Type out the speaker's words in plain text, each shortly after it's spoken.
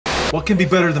What can be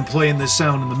better than playing this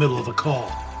sound in the middle of a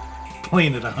call?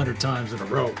 Playing it 100 times in a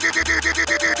row.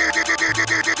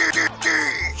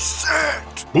 Set.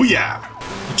 Booyah!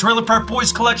 The Trailer Park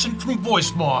Boys collection from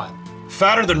Voicemod.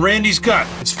 Fatter than Randy's gut.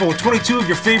 It's full of 22 of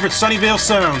your favorite Sunnyvale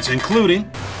sounds,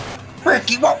 including...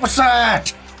 Ricky, what was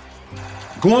that?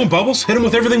 Go on, Bubbles. Hit him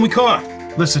with everything we caught.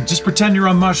 Listen, just pretend you're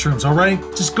on mushrooms, all right?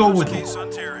 Just go with it.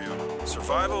 Ontario.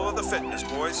 Survival of the fittest,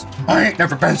 boys. I ain't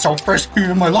never been so frisky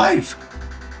in my life.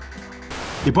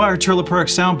 You buy our Trailer Park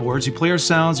soundboards, you play our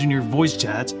sounds in your voice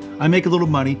chats, I make a little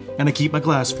money, and I keep my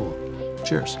glass full.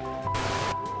 Cheers.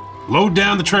 Load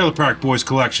down the Trailer Park Boys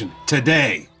collection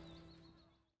today.